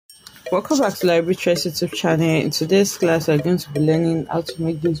Welcome back to Library Choice YouTube channel. In today's class, we're going to be learning how to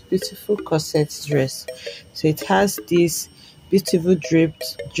make this beautiful corset dress. So it has this beautiful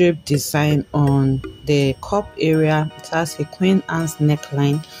drape design on the cup area. It has a queen Anne's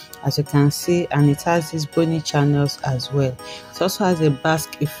neckline, as you can see, and it has these bony channels as well. It also has a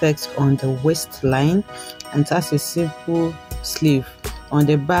basque effect on the waistline, and it has a simple sleeve. On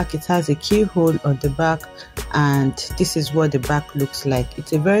the back, it has a keyhole on the back, and this is what the back looks like.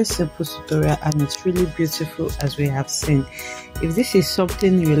 It's a very simple tutorial and it's really beautiful, as we have seen. If this is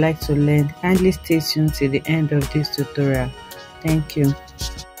something you would like to learn, kindly stay tuned till the end of this tutorial. Thank you.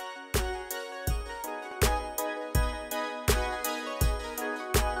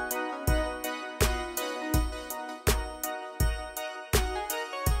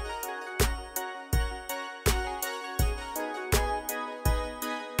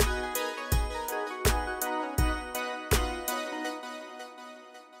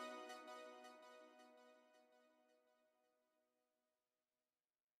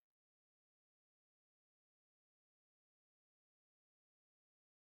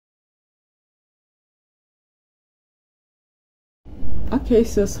 Okay,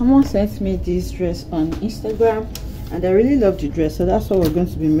 so someone sent me this dress on Instagram and I really love the dress, so that's what we're going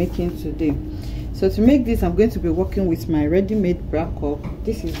to be making today. So to make this, I'm going to be working with my ready-made bra cup.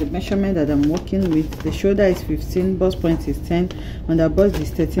 This is the measurement that I'm working with. The shoulder is 15, bust point is 10, under bust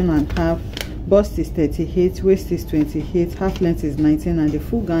is 13.5, bust is 38, waist is 28, half length is 19, and the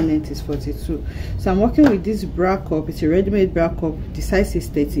full gown length is 42. So I'm working with this bra cup. It's a ready-made bra cup. The size is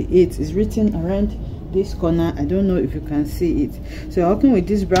 38. It's written around this corner. I don't know if you can see it. So we're working with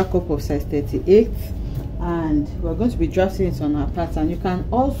this bra cup of size 38, and we're going to be drafting it on our pattern. You can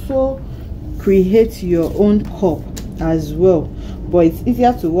also create your own cup as well, but it's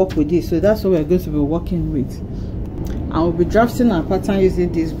easier to work with this, so that's what we're going to be working with. And we'll be drafting our pattern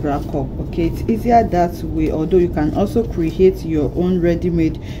using this bra cup. Okay, it's easier that way, although you can also create your own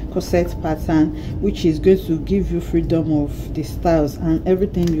ready-made corset pattern, which is going to give you freedom of the styles and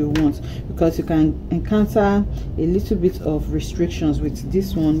everything you want, because you can encounter a little bit of restrictions with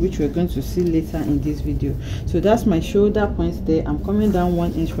this one, which we're going to see later in this video. So that's my shoulder points there. I'm coming down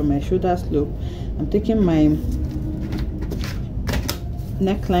 1 inch from my shoulder slope. I'm taking my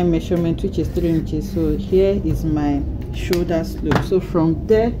neckline measurement, which is 3 inches. So here is my shoulder slope. So from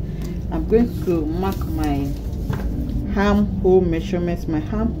there, I'm going to mark my armhole measurements. My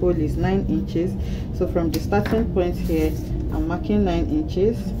armhole is 9 inches. So from the starting point here, I'm marking 9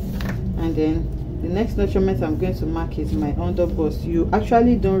 inches, and then the next measurement I'm going to mark is my under bust. You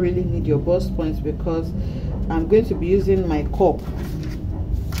actually don't really need your bust points, because I'm going to be using my cup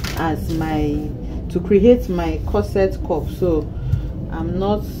as to create my corset cup, so I'm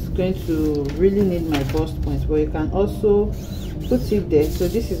not going to really need my bust points, but you can also put it there. So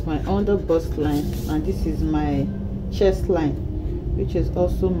this is my under bust line, and this is my chest line, which is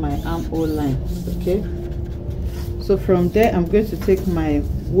also my armhole line. Okay, so from there I'm going to take my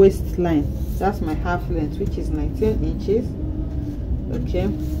waistline. That's my half length, which is 19 inches. Okay,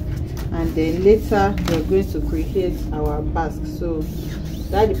 and then later we're going to create our basque, so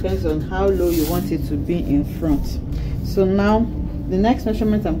that depends on how low you want it to be in front. So now the next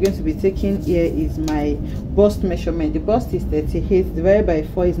measurement I'm going to be taking here is my bust measurement. The bust is 38, divided by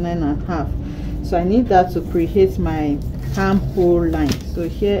 4 is 9.5. So I need that to create my armhole line. So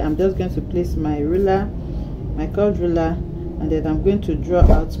here I'm just going to place my ruler, my curved ruler, and then I'm going to draw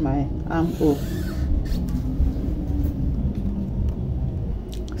out my armhole.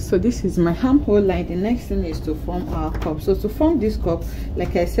 So this is my armhole line. The next thing is to form our cup. So to form this cup,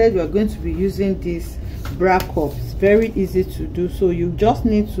 like I said, we are going to be using this bra cup. It's very easy to do, so you just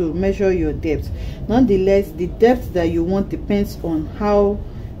need to measure your depth. Nonetheless, the depth that you want depends on how,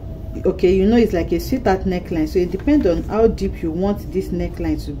 okay, you know, it's like a sweetheart neckline, so it depends on how deep you want this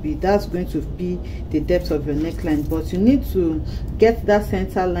neckline to be. That's going to be the depth of your neckline, but you need to get that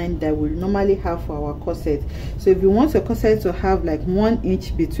center line that we normally have for our corset. So if you want your corset to have like 1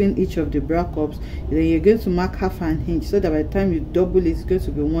 inch between each of the bra cups, then you're going to mark half an inch, so that by the time you double it, it's going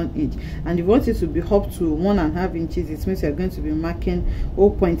to be 1 inch. And if you want it to be up to 1.5 inches, it means you're going to be marking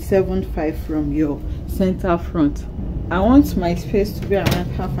 0.75 from your center front. I want my space to be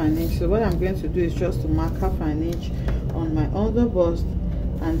around half an inch, so what I'm going to do is just to mark half an inch on my under bust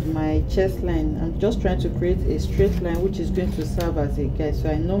and my chest line. I'm just trying to create a straight line, which is going to serve as a guide, so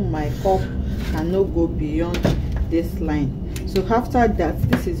I know my cup cannot go beyond this line. So after that,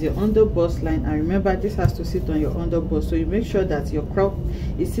 this is your under bust line, and remember this has to sit on your under bust, so you make sure that your crop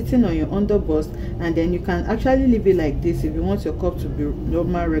is sitting on your under bust. And then you can actually leave it like this if you want your cup to be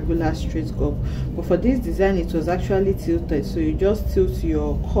normal regular straight cup, but for this design it was actually tilted, so you just tilt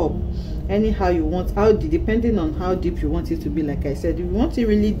your cup anyhow you want, depending on how deep you want it to be. Like I said, if you want it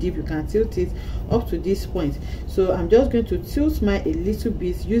really deep, you can tilt it up to this point. So I'm just going to tilt mine a little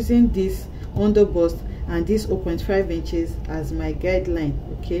bit using this under bust and this 0.5 inches as my guideline.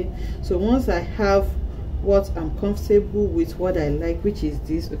 Okay, so once I have what I'm comfortable with, what I like, which is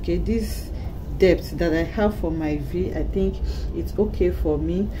this, okay, this depth that I have for my V, I think it's okay for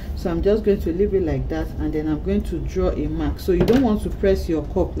me, so I'm just going to leave it like that, and then I'm going to draw a mark. So you don't want to press your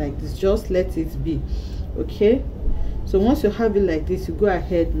cup like this, just let it be. Okay, so once you have it like this, you go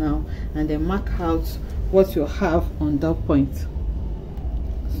ahead now and then mark out what you have on that point.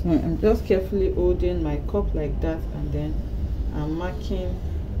 So I'm just carefully holding my cup like that, and then I'm marking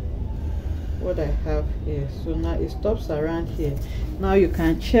what I have here. So now it stops around here. Now you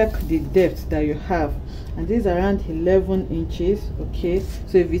can check the depth that you have, and this is around 11 inches. Okay,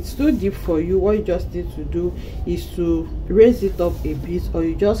 so if it's too deep for you, what you just need to do is to raise it up a bit, or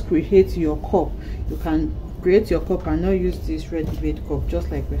you just create your cup. You can create your cup and not use this ready-made cup,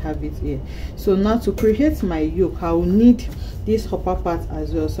 just like we have it here. So now to create my yoke, I will need this upper part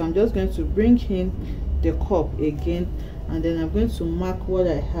as well. So I'm just going to bring in the cup again, and then I'm going to mark what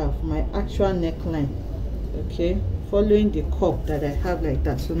I have, my actual neckline. Okay, following the cup that I have like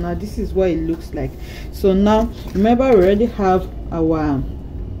that. So now this is what it looks like. So now remember, we already have our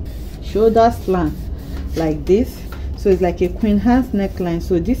shoulder slant like this, so it's like a queen hands neckline.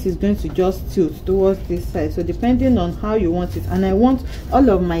 So this is going to just tilt towards this side, so depending on how you want it. And I want all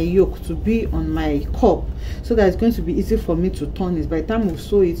of my yoke to be on my cup, so that it's going to be easy for me to turn it. By the time we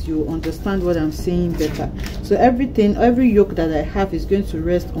sew it, you understand what I'm saying better. So every yoke that I have is going to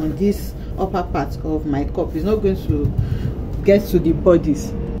rest on this upper part of my cup. It's not going to get to the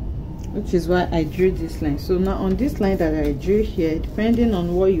bodies, which is why I drew this line. So now on this line that I drew here, depending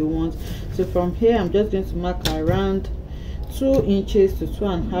on what you want, so from here I'm just going to mark around 2 inches to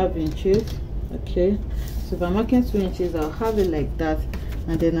 2.5 inches. Okay, so if I'm marking 2 inches, I'll have it like that,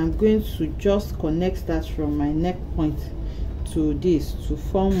 and then I'm going to just connect that from my neck point to this to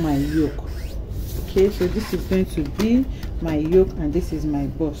form my yoke. Okay, so this is going to be my yoke, and this is my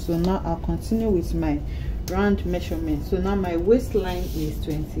bust. So now I'll continue with my round measurement. So now my waistline is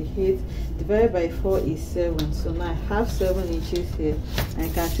 28, divided by 4 is 7. So now I have 7 inches here, and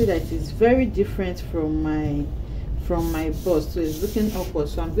you can see that it's very different from my bust. So it's looking upward,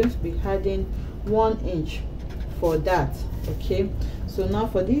 so I'm going to be adding 1 inch for that. Okay, so now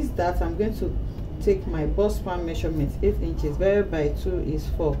for this dart, I'm going to take my bust span measurement, 8 inches divided by 2 is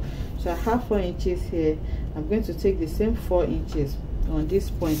 4. So I have 4 inches here. I'm going to take the same 4 inches on this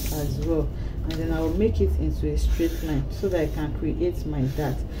point as well, and then I will make it into a straight line so that I can create my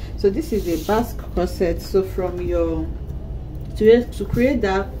dart. So this is a basque corset. So from your to create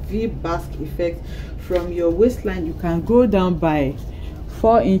that V basque effect, from your waistline you can go down by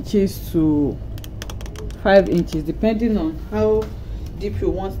 4 inches to 5 inches, depending on how deep you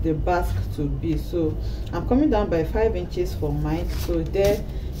want the basque to be. So I'm coming down by 5 inches for mine, so there,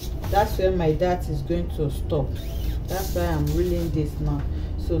 that's where my dart is going to stop. That's why I'm reeling this now.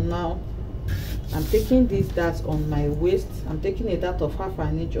 So now I'm taking this dart on my waist. I'm taking a dart of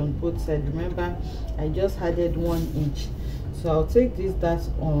 1/2 inch on both sides. Remember, I just added 1 inch. So I'll take this dart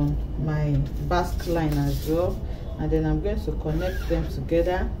on my basque line as well, and then I'm going to connect them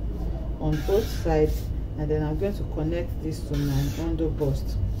together on both sides, and then I'm going to connect this to my under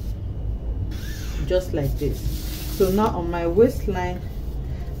bust, just like this. So now on my waistline,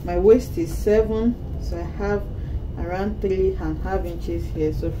 my waist is 7, so I have around 3.5 inches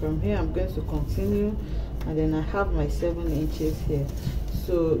here. So from here I'm going to continue, and then I have my 7 inches here.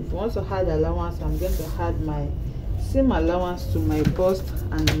 So if you want to add allowance, I'm going to add my same allowance to my bust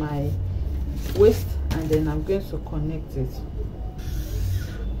and my waist, and then I'm going to connect it.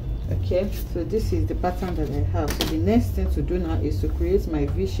 Okay, so this is the pattern that I have. So the next thing to do now is to create my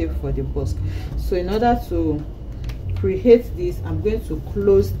V shape for the bust. So in order to create this, I'm going to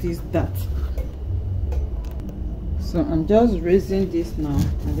close this dart. So I'm just raising this now,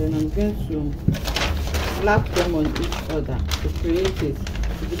 and then I'm going to slap them on each other to create it.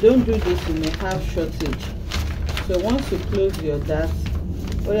 If you don't do this, you may have shortage. So once you close your dart,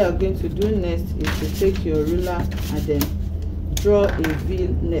 what you are going to do next is to take your ruler and then draw a V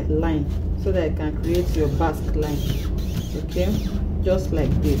line so that I can create your basque line. Okay, just like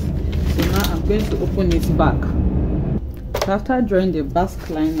this. So now I'm going to open it back. So after drawing the basque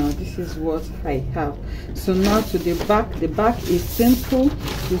line, now this is what I have. So now to the back is simple.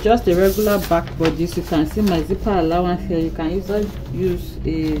 It's just a regular back body. So you can see my zipper allowance here. You can either use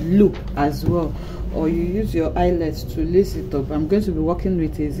a loop as well, or you use your eyelets to lace it up. I'm going to be working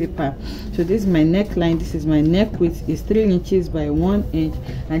with a zipper. So this is my neckline. This is my neck width is 3 inches by 1 inch,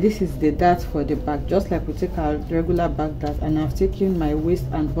 and this is the dart for the back, just like we take our regular back dart. And I've taken my waist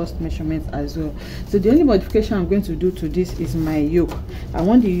and bust measurements as well. So the only modification I'm going to do to this is my yoke. I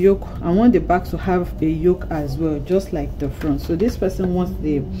want the back to have a yoke as well, just like the front. So this person wants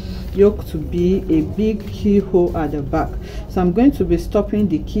the yoke to be a big keyhole at the back. So I'm going to be stopping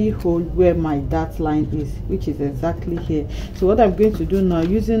the keyhole where my dart line is, which is exactly here. So what I'm going to do now,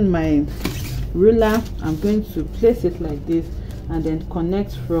 using my ruler, I'm going to place it like this and then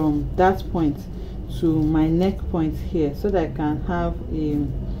connect from that point to my neck point here, so that I can have a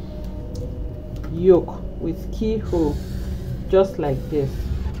yoke with keyhole just like this.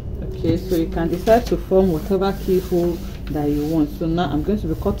 Okay, so you can decide to form whatever keyhole that you want. So now I'm going to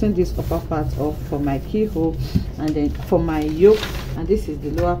be cutting this upper part off for my keyhole, and then for my yoke, and this is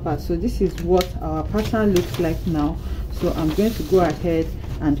the lower part. So this is what our pattern looks like now. So I'm going to go ahead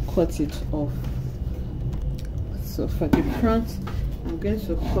and cut it off. So for the front, I'm going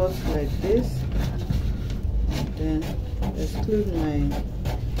to cut like this, and then exclude my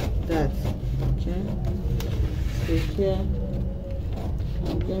dart. Okay, so here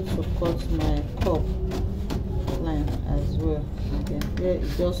I'm going to cut my cup line as well. Okay, here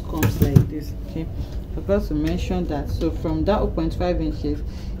it just comes like this. Okay, I forgot to mention that. So from that 0.5 inches,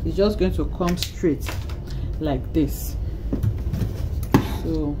 it's just going to come straight like this.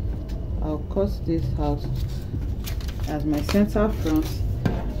 So I'll cut this out as my center front,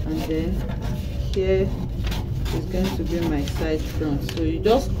 and then here is going to be my side front. So you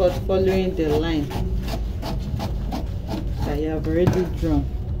just cut following the line that you have already drawn,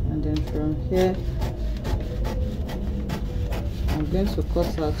 and then from here I'm going to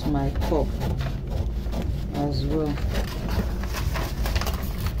cut out my cup as well.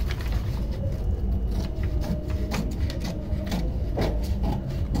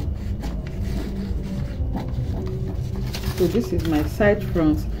 So this is my side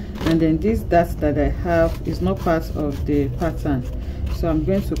front, and then this dart that I have is not part of the pattern, so I'm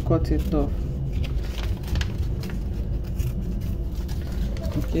going to cut it off.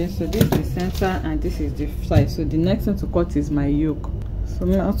 Okay, so this is the center and this is the side. So the next thing to cut is my yoke. So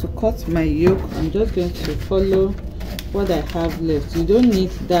now to cut my yoke, I'm just going to follow what I have left. You don't need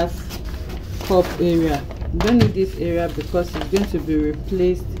that cup area, you don't need this area, because it's going to be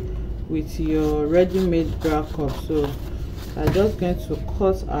replaced with your ready-made bra cup. So I'm just going to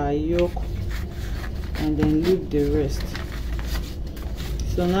cut our yoke and then leave the rest.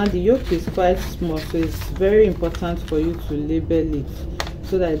 So now the yoke is quite small, so it's very important for you to label it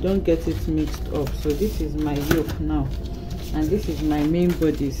so that I don't get it mixed up. So this is my yoke now, and this is my main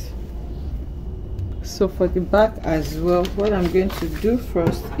bodice. So for the back as well, what I'm going to do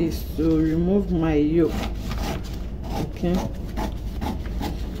first is to remove my yoke. Okay,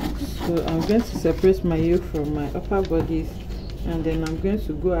 so I'm going to separate my yoke from my upper bodice, and then I'm going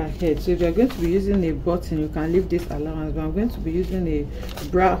to go ahead. So if you're going to be using a button, you can leave this allowance, but I'm going to be using a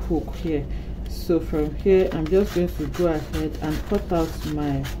bra hook here. So from here I'm just going to go ahead and cut out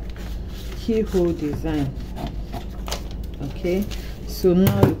my keyhole design. Okay, so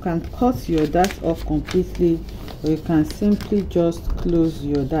now you can cut your dart off completely, or you can simply just close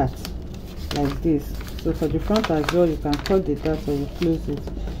your dart like this. So for the front as well, you can cut the dart or you close it.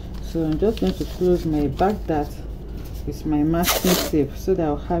 So I'm just going to close my back dart with my masking tape, so that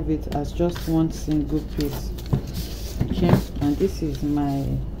I'll have it as just one single piece. Okay, and this is my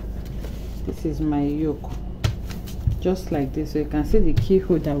yoke, just like this. So you can see the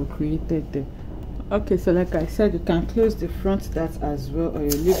keyhole that we created there. Okay, so like I said, you can close the front dart as well, or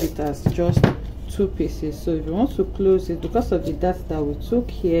you leave it as just 2 pieces. So if you want to close it, because of the dart that we took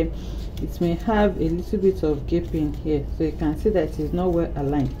here, it may have a little bit of gaping here, so you can see that it is not well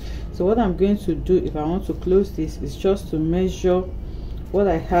aligned. So what I'm going to do, if I want to close this, is just to measure what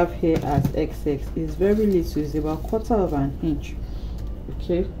I have here as XX. It's very little, it's about 1/4 of an inch.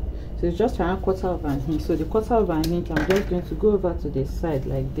 Okay, so it's just around 1/4 of an inch. So the 1/4 of an inch, I'm just going to go over to the side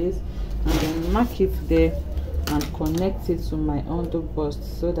like this, and then mark it there and connect it to my underbust,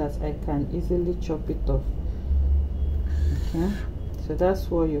 so that I can easily chop it off. Okay, so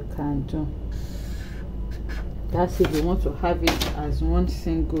that's what you can do. That's if you want to have it as one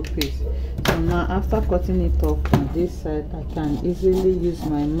single piece. So now after cutting it off on this side, I can easily use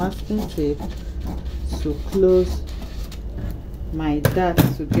my masking tape to close my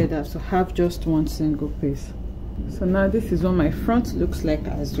darts together to have just one single piece. So now this is what my front looks like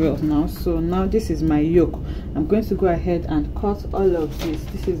as well now. So now this is my yoke. I'm going to go ahead and cut all of this.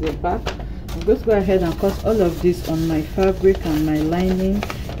 This is the back. I'm going to go ahead and cut all of this on my fabric and my lining.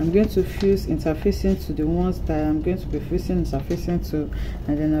 I'm going to fuse interfacing to the ones that I'm going to be fusing interfacing to,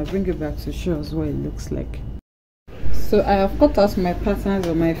 and then I'll bring it back to show us what it looks like. So I have cut out my patterns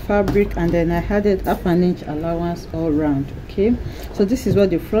on my fabric, and then I added half an inch allowance all round. Okay, so this is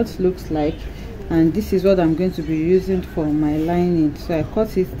what the front looks like, and this is what I'm going to be using for my lining. So I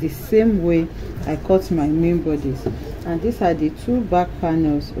cut it the same way I cut my main bodies, and these are the two back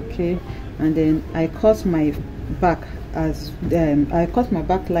panels. Okay, and then I cut my back as I cut my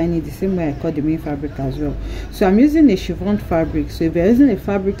back lining the same way I cut the main fabric as well. So I'm using a chiffon fabric. So if you're using a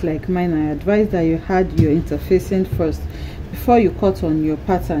fabric like mine, I advise that you add your interfacing first before you cut on your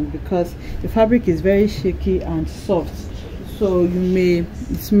pattern, because the fabric is very shaky and soft, so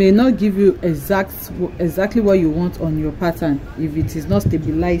it may not give you exactly what you want on your pattern if it is not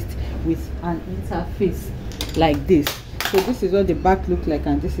stabilized with an interface like this. So this is what the back looks like,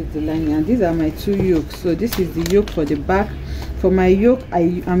 and this is the lining, and these are my two yokes. So this is the yoke for the back. For my yoke,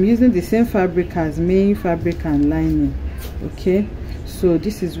 I'm using the same fabric as main fabric and lining. Okay, so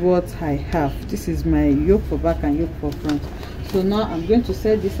this is what I have. This is my yoke for back and yoke for front. So now I'm going to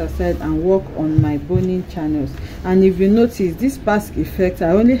set this aside and work on my boning channels. And if you notice, this basque effect,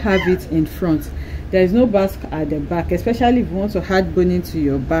 I only have it in front. There is no basque at the back, especially if you want to add boning to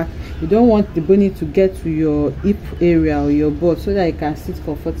your back. You don't want the boning to get to your hip area or your butt so that you can sit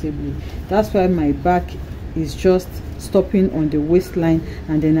comfortably. That's why my back is just stopping on the waistline,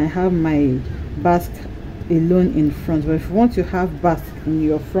 and then I have my basque alone in front. But if you want to have basque in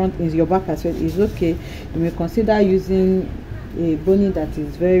your front, in your back as well, it's okay. You may consider using a boning that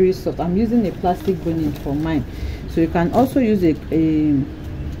is very soft. I'm using a plastic boning for mine, so you can also use a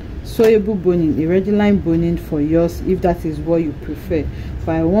sewable boning, a red line boning for yours if that is what you prefer.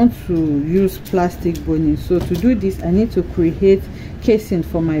 But I want to use plastic boning, so to do this I need to create casing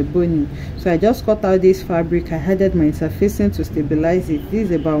for my boning. So I just cut out this fabric, I added my interfacing to stabilize it. This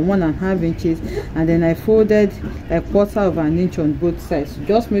is about 1.5 inches, and then I folded a 1/4 of an inch on both sides. So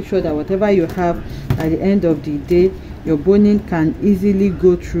just make sure that whatever you have at the end of the day, your boning can easily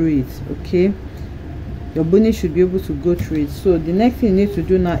go through it. Okay, your boning should be able to go through it. So the next thing you need to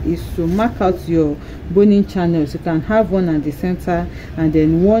do now is to mark out your boning channels. You can have one at the center and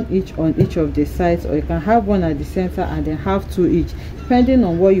then one each on each of the sides, or you can have one at the center and then have two each, depending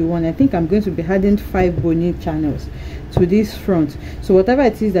on what you want. I think I'm going to be adding 5 boning channels to this front. So whatever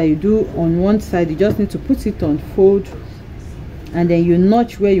it is that you do on one side, you just need to put it on fold, and then you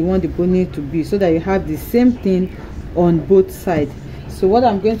notch where you want the boning to be so that you have the same thing on both sides. So what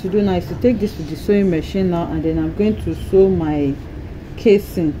I'm going to do now is to take this to the sewing machine now, and then I'm going to sew my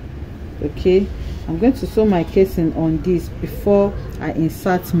casing. Okay, I'm going to sew my casing on this before I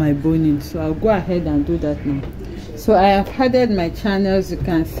insert my boning. So I'll go ahead and do that now. So I have added my channels. You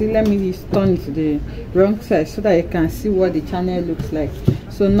can see, let me just turn it to the wrong side so that you can see what the channel looks like.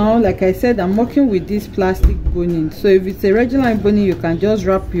 So now, like I said, I'm working with this plastic boning. So if it's a regular boning, you can just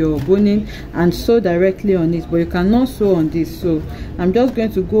wrap your boning and sew directly on it, but you cannot sew on this. So I'm just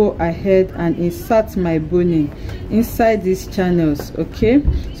going to go ahead and insert my boning inside these channels. Okay,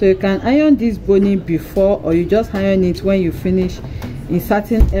 so you can iron this boning before, or you just iron it when you finish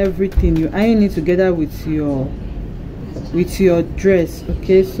inserting everything. You iron it together with your dress.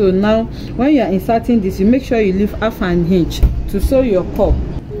 Okay, so now when you are inserting this, you make sure you leave half an inch to sew your cup.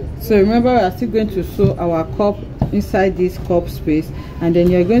 So remember, we are still going to sew our cup inside this cup space, and then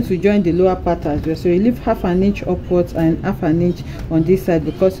you're going to join the lower part as well. So you leave half an inch upwards and half an inch on this side,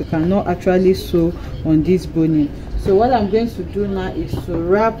 because you cannot actually sew on this boning. So what I'm going to do now is to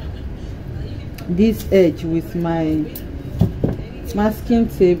wrap this edge with my masking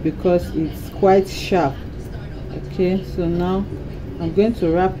tape because it's quite sharp. Okay, so now I'm going to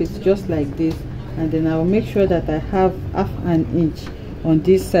wrap it just like this, and then I will make sure that I have half an inch on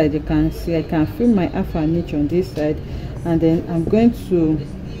this side. You can see I can feel my half an inch on this side, and then I'm going to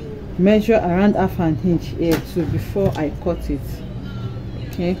measure around half an inch here too before I cut it.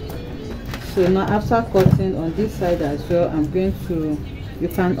 Okay, so now after cutting on this side as well, I'm going to, you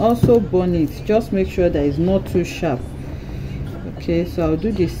can also burn it, just make sure that it's not too sharp. Okay, so I'll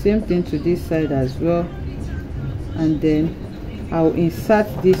do the same thing to this side as well, and then I'll insert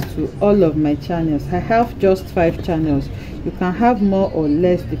this to all of my channels. I have just 5 channels. You can have more or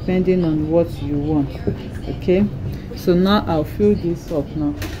less depending on what you want. Okay, so now I'll fill this up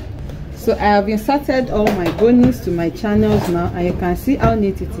now. So I have inserted all my bonings to my channels now, and you can see how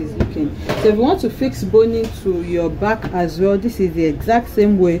neat it is looking. So if you want to fix boning to your back as well, this is the exact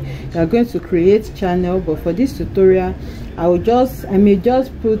same way you are going to create channel. But for this tutorial, I may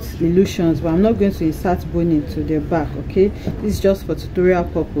just put illusions, but I'm not going to insert boning to the back. Okay, this is just for tutorial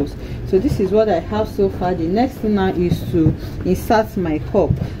purpose. So this is what I have so far. The next thing now is to insert my cup.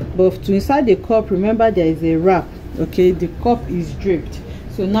 But to insert the cup, remember there is a wrap. Okay, the cup is draped.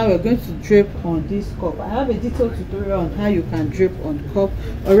 So now we're going to drape on this cup. I have a detailed tutorial on how you can drape on cup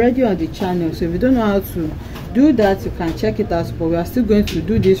already on the channel. So if you don't know how to do that, you can check it out. But we are still going to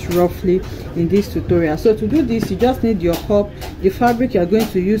do this roughly in this tutorial. So to do this, you just need your cup, the fabric you're going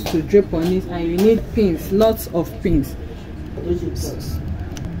to use to drape on it, and you need pins, lots of pins.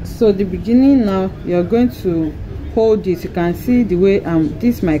 So the beginning now, you're going to hold this. You can see the way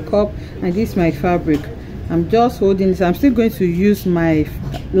this is my cup and this is my fabric. I'm just holding this. I'm still going to use my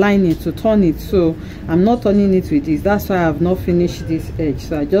lining to turn it, so I'm not turning it with this. That's why I have not finished this edge.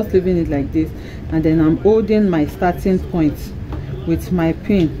 So I'm just leaving it like this, and then I'm holding my starting point with my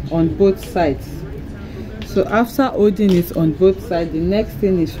pin on both sides. So after holding it on both sides, the next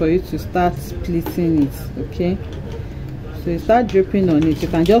thing is for you to start splitting it. Okay, so you start draping on it. You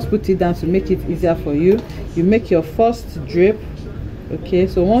can just put it down to make it easier for you. You make your first drape. Okay,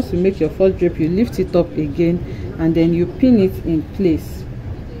 so once you make your first drape, you lift it up again, and then you pin it in place.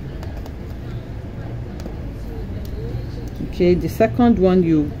 Okay, the second one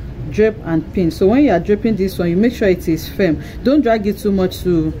you drape and pin. So when you are draping this one, you make sure it is firm. Don't drag it too much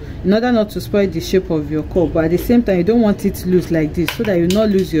in order not to spoil the shape of your cup, but at the same time you don't want it loose like this, so that you not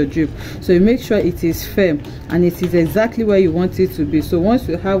lose your drape. So you make sure it is firm and it is exactly where you want it to be. So once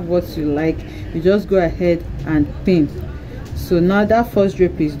you have what you like, you just go ahead and pin. So now that first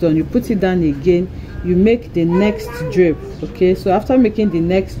drape is done, you put it down again, you make the next drape. Okay, so after making the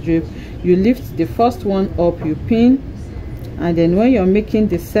next drape, you lift the first one up, you pin, and then when you're making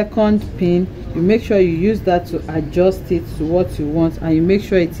the second pin, you make sure you use that to adjust it to what you want, and you make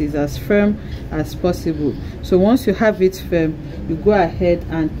sure it is as firm as possible. So once you have it firm, you go ahead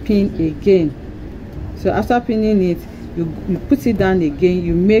and pin again. So after pinning it, you put it down again,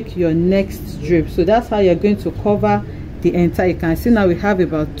 you make your next drape. So that's how you're going to cover the entire. You can see now we have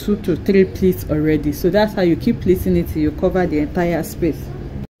about 2 to 3 pleats already. So that's how you keep pleating it till you cover the entire space.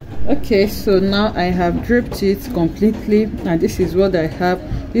 Okay, so now I have draped it completely, and this is what I have.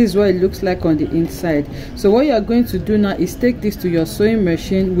 This is what it looks like on the inside. So what you are going to do now is take this to your sewing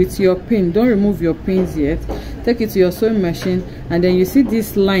machine with your pin. Don't remove your pins yet. Take it to your sewing machine, and then you see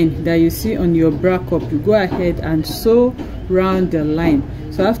this line that you see on your bra cup. You go ahead and sew round the line.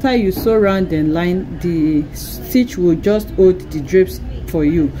 So after you sew round the line, the stitch will just hold the drapes for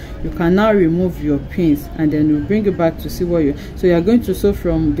you. You can now remove your pins, and then we'll bring it back to see what you. So you are going to sew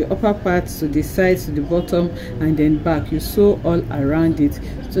from the upper part to the sides to the bottom, and then back. You sew all around it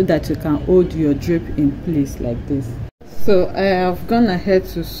so that you can hold your drape in place like this. So I have gone ahead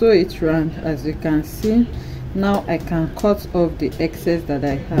to sew it round, as you can see. Now I can cut off the excess that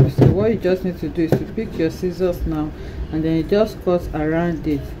I have. So what you just need to do is to pick your scissors now, and then you just cut around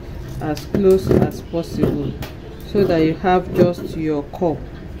it as close as possible, so that you have just your cup.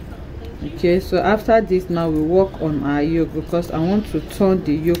 Okay, so after this, now we work on our yoke, because I want to turn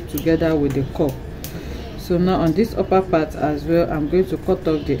the yoke together with the cup. So now on this upper part as well, I'm going to cut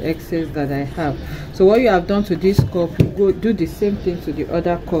off the excess that I have. So what you have done to this cup, you go do the same thing to the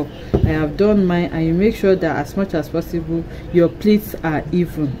other cup. I have done mine, and you make sure that as much as possible your pleats are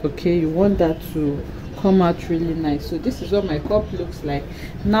even. Okay, you want that to come out really nice. So this is what my cup looks like.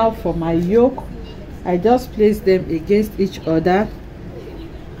 Now for my yoke, I just place them against each other,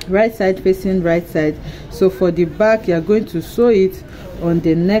 right side facing right side. So for the back, you are going to sew it on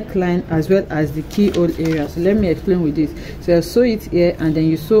the neckline as well as the keyhole area. So let me explain with this. So you sew it here, and then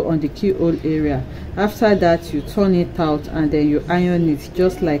you sew on the keyhole area. After that, you turn it out, and then you iron it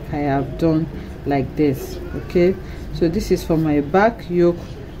just like I have done, like this. Okay, so this is for my back yoke.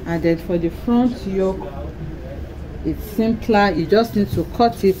 And then for the front yoke, it's simpler. You just need to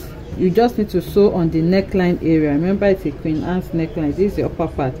cut it. You just need to sew on the neckline area. Remember, it's a Queen Anne's neckline. This is the upper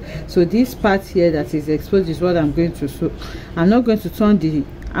part. So this part here that is exposed is what I'm going to sew. I'm not going to turn the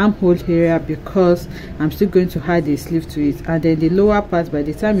armhole area because I'm still going to add a sleeve to it. And then the lower part, by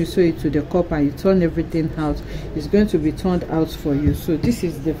the time you sew it to the cup and you turn everything out, it's going to be turned out for you. So this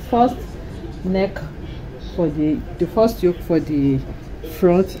is the first neck for the first yoke for the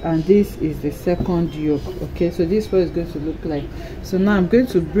front, and this is the second yoke. Okay, so this is what it's going to look like. So now I'm going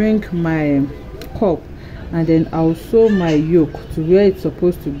to bring my cup, and then I'll sew my yoke to where it's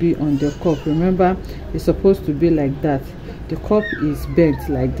supposed to be on the cup. Remember, it's supposed to be like that. the cup is bent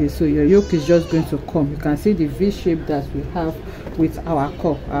like this, so your yoke is just going to come. You can see the V shape that we have with our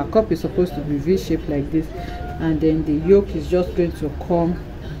cup. Our cup is supposed to be V shaped like this, and then the yoke is just going to come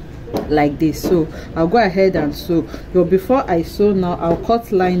like this. So I'll go ahead and sew, but before I sew now, I'll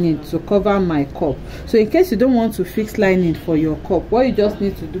cut lining to cover my cup. So in case you don't want to fix lining for your cup, what you just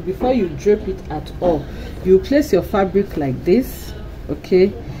need to do before you drape it at all, you place your fabric like this,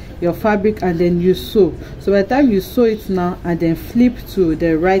 okay, your fabric, and then you sew. So by the time you sew it now and then flip to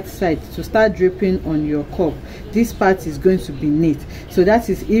the right side to start draping on your cup, this part is going to be neat. So that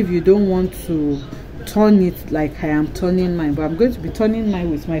is if you don't want to turn it like I am turning mine, but I'm going to be turning mine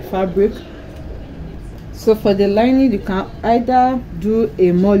with my fabric. So for the lining, you can either do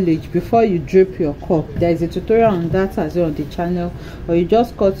a moldage before you drape your cup. There is a tutorial on that as well on the channel, or you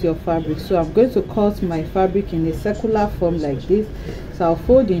just cut your fabric. So I'm going to cut my fabric in a circular form like this. So I'll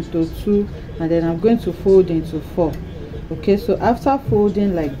fold into 2, and then I'm going to fold into 4. Okay, so after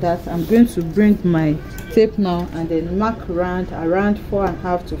folding like that, I'm going to bring my tape now and then mark around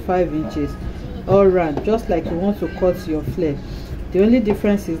 4.5 to 5 inches all round, just like you want to cut your flare. The only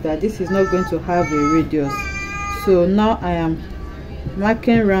difference is that this is not going to have a radius. So now I am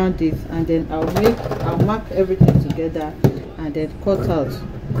marking around it, and then I'll mark everything together and then cut out.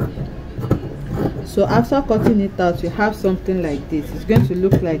 So after cutting it out, you have something like this. It's going to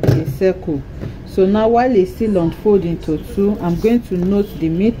look like a circle. So now while it's still unfolding to 2, I'm going to note the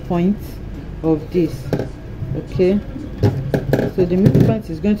midpoint of this. Okay, so the midpoint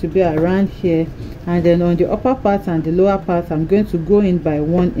is going to be around here, and then on the upper part and the lower part, I'm going to go in by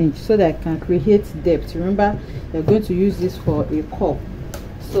 1 inch so that I can create depth. Remember, you're going to use this for a cup.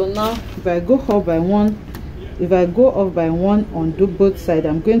 So now if I go up by 1, if I go off by 1 on both sides,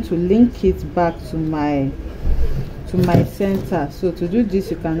 I'm going to link it back to my center. So to do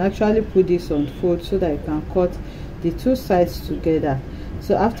this, you can actually put this on fold so that you can cut the 2 sides together.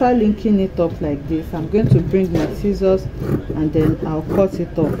 So after linking it up like this, I'm going to bring my scissors and then I'll cut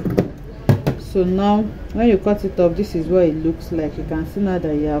it off. So now when you cut it off, this is what it looks like. You can see now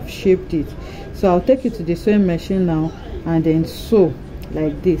that you have shaped it. So I'll take it to the sewing machine now and then sew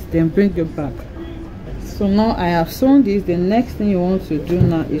like this, then bring it back. So now I have sewn this. The next thing you want to do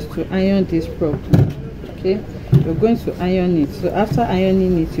now is to iron this properly. Okay, you're going to iron it. So after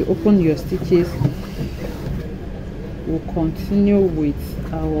ironing it, you open your stitches. We'll continue with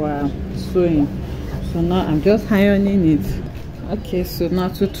our sewing. So now I'm just ironing it. Okay, so now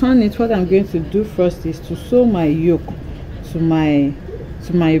to turn it, what I'm going to do first is to sew my yoke to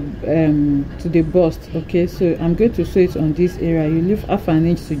the bust. Okay, so I'm going to sew it on this area. You leave half an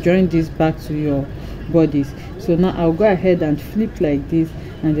inch to join this back to your bodies. So now I'll go ahead and flip like this,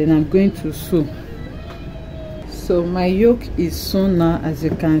 and then I'm going to sew. So my yoke is sewn now. As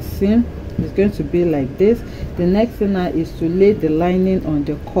you can see, it's going to be like this. The next thing now is to lay the lining on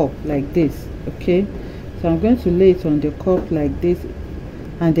the cup like this. Okay, so I'm going to lay it on the cup like this,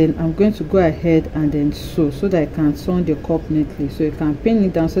 and then I'm going to go ahead and then sew so that I can sew the cup neatly. So you can pin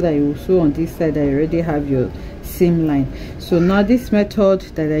it down so that you will sew on this side that you already have your seam line. So now this method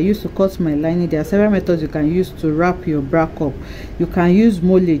that I use to cut my lining, there are several methods you can use to wrap your bra cup. You can use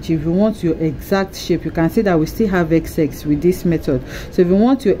moldage if you want your exact shape. You can see that we still have XX with this method. So if you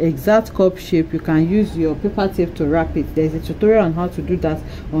want your exact cup shape, you can use your paper tape to wrap it. There's a tutorial on how to do that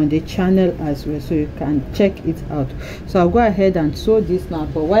on the channel as well, so you can check it out. So I'll go ahead and sew this now,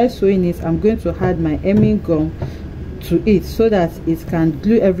 but while sewing it, I'm going to add my hemming gum to it so that it can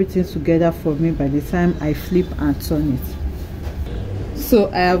glue everything together for me by the time I flip and turn it.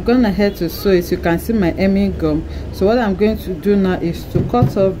 So I have gone ahead to sew it. You can see my hemming gum. So what I'm going to do now is to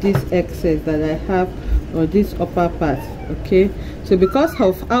cut off this excess that I have on this upper part. Okay, so because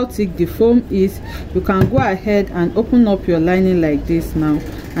of how thick the foam is, you can go ahead and open up your lining like this now,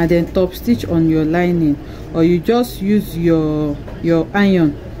 and then top stitch on your lining, or you just use your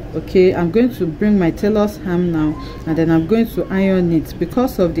iron. Okay, I'm going to bring my tailor's ham now, and then I'm going to iron it.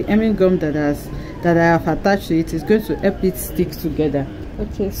 Because of the hemming gum that I have attached to it, is going to help it stick together.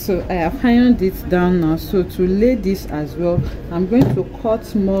 Okay, so I have ironed it down now. So to lay this as well, I'm going to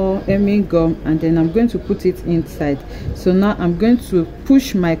cut more hemming gum, and then I'm going to put it inside. So now I'm going to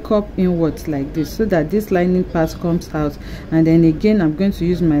push my cup inwards like this so that this lining part comes out, and then again I'm going to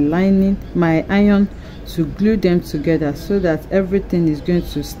use my iron to glue them together so that everything is going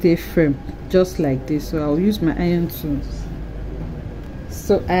to stay firm just like this. So I'll use my iron tool.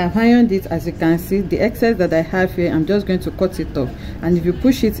 So I have ironed it. As you can see, the excess that I have here, I'm just going to cut it off, and if you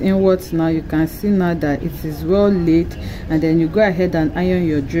push it inwards now, you can see now that it is well laid, and then you go ahead and iron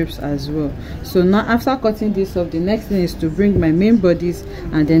your drapes as well. So now after cutting this off, the next thing is to bring my main bodies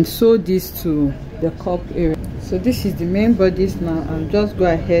and then sew this to the cup area. So this is the main bodice now. I'll just go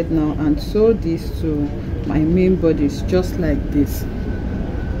ahead now and sew this to my main bodice just like this.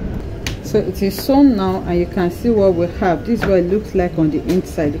 So it is sewn now, and you can see what we have. This is what it looks like on the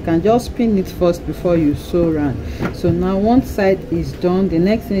inside. You can just pin it first before you sew around. So now one side is done. The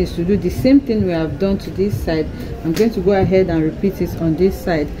next thing is to do the same thing we have done to this side. I'm going to go ahead and repeat it on this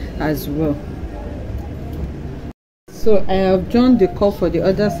side as well. So I have joined the cup for the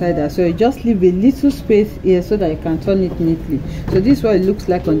other side as well. You just leave a little space here so that you can turn it neatly. So this is what it looks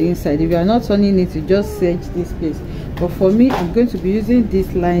like on the inside. If you are not turning it, you just serge this place. But for me, I'm going to be using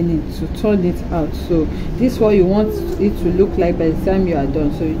this lining to turn it out. So this is what you want it to look like by the time you are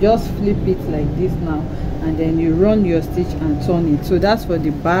done. So you just flip it like this now, and then you run your stitch and turn it. So that's for the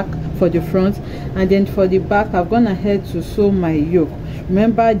back, for the front. And then for the back, I've gone ahead to sew my yoke.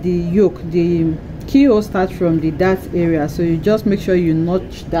 Remember the yoke, the keyhole starts from the dart area, so you just make sure you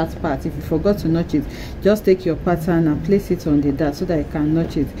notch that part. If you forgot to notch it, just take your pattern and place it on the dart so that you can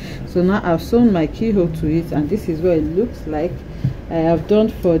notch it. So now I've sewn my keyhole to it, and this is what it looks like. I have done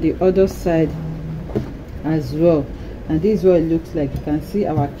for the other side as well, and this is what it looks like. You can see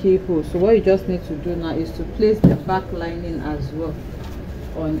our keyhole. So what you just need to do now is to place the back lining as well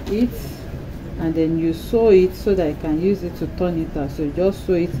on it, and then you sew it so that you can use it to turn it out. So you just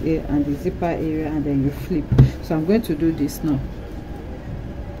sew it here and the zipper area, and then you flip. So I'm going to do this now.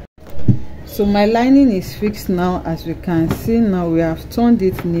 So my lining is fixed now. As you can see now, we have turned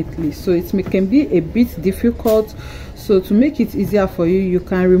it neatly. So it can be a bit difficult. So to make it easier for you, you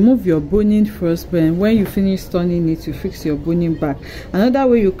can remove your boning first, but when you finish turning it, you fix your boning back. Another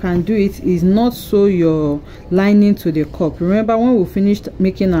way you can do it is not sew your lining to the cup. Remember, when we finished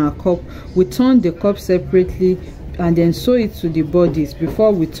making our cup, we turned the cup separately and then sew it to the bodies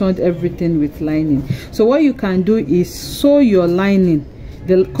before we turned everything with lining. So what you can do is sew your lining,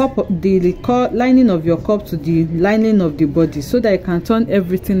 the lining of your cup to the lining of the body, so that you can turn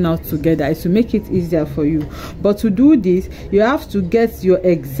everything out together. It's to make it easier for you. But to do this, you have to get your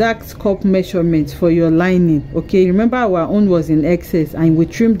exact cup measurement for your lining. Okay, remember our own was in excess and we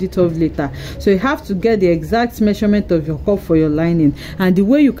trimmed it off later. So you have to get the exact measurement of your cup for your lining, and the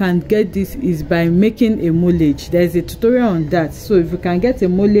way you can get this is by making a moldage. There's a tutorial on that. So if you can get a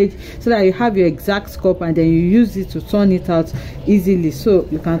moldage so that you have your exact cup, and then you use it to turn it out easily, so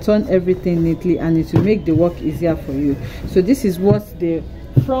you can turn everything neatly, and it will make the work easier for you. So this is what the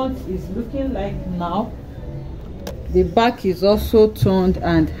front is looking like now. The back is also turned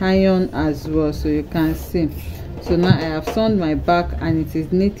and ironed as well, so you can see. So now I have turned my back and it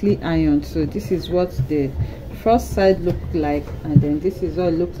is neatly ironed. So this is what the first side looked like, and then this is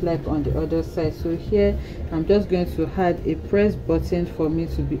what it looks like on the other side. So here I'm just going to add a press button for me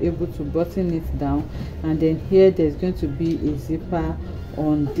to be able to button it down, and then here there's going to be a zipper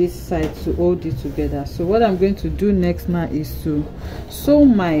on this side to hold it together. So what I'm going to do next now is to sew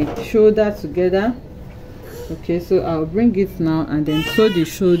my shoulder together. Okay, so I'll bring it now and then sew the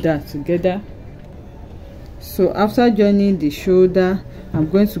shoulder together. So after joining the shoulder, I'm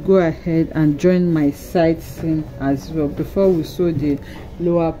going to go ahead and join my side seam as well before we sew the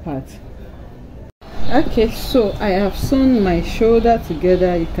lower part. Okay, so I have sewn my shoulder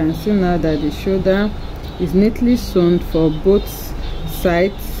together. You can see now that the shoulder is neatly sewn for both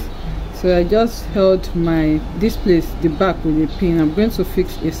sides. So I just held this place, the back, with a pin. I'm going to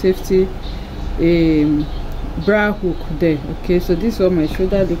fix a safety bra hook there. Okay, so this is what my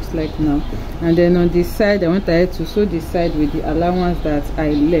shoulder looks like now, and then on this side I went ahead to sew this side with the allowance that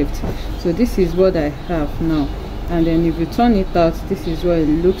I left. So this is what I have now, and then if you turn it out, this is what it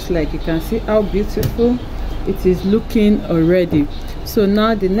looks like. You can see how beautiful it is looking already. So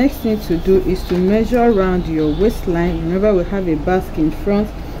now the next thing to do is to measure around your waistline. Remember, we have a basque in front,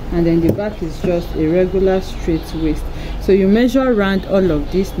 and then the back is just a regular straight waist. So you measure around all of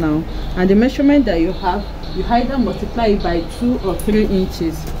this now, and the measurement that you have, you either multiply it by 2 or 3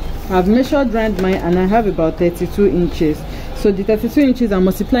 inches. I've measured around mine and I have about 32 inches. So the 32 inches, I'm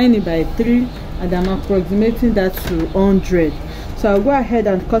multiplying it by 3 and I'm approximating that to 100. So I'll go ahead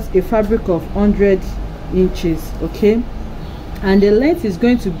and cut a fabric of 100 inches. Okay, and the length is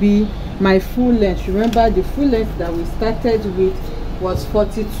going to be my full length. Remember, the full length that we started with was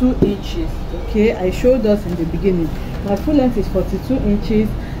 42 inches. Okay, I showed us in the beginning. My full length is 42 inches,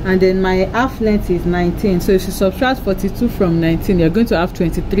 and then my half length is 19. So if you subtract 42 from 19, you're going to have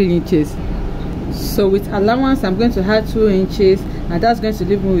 23 inches. So with allowance, I'm going to add 2 inches, and that's going to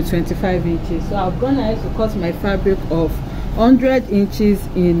leave me with 25 inches. So I've gone ahead to cut my fabric of 100 inches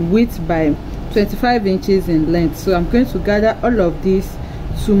in width by 25 inches in length. So I'm going to gather all of this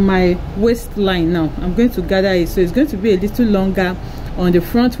to my waistline now. I'm going to gather it, so it's going to be a little longer on the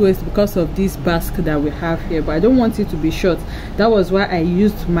front waist because of this basque that we have here, but I don't want it to be short. That was why I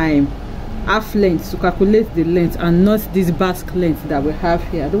used my half length to calculate the length and not this basque length that we have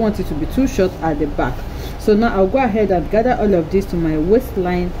here. I don't want it to be too short at the back. So now I'll go ahead and gather all of this to my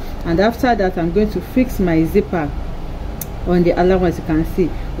waistline, and after that I'm going to fix my zipper on the allowance. You can see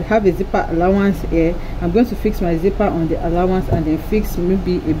we have a zipper allowance here. I'm going to fix my zipper on the allowance and then fix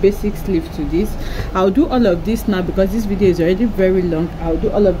maybe a basic sleeve to this. I'll do all of this now because this video is already very long. I'll do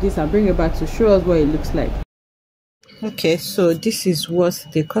all of this and bring it back to show us what it looks like. Okay, so this is what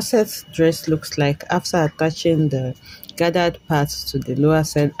the corset dress looks like after attaching the gathered parts to the lower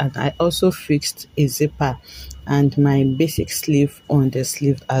side, and I also fixed a zipper and my basic sleeve on the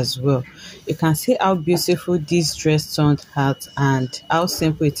sleeve as well. You can see how beautiful this dress turned out and how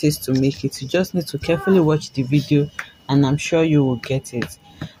simple it is to make it. You just need to carefully watch the video and I'm sure you will get it.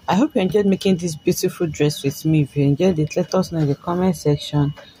 I hope you enjoyed making this beautiful dress with me. If you enjoyed it, let us know in the comment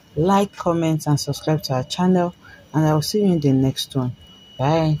section. Like, comment and subscribe to our channel, and I will see you in the next one.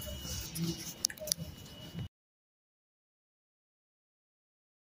 Bye.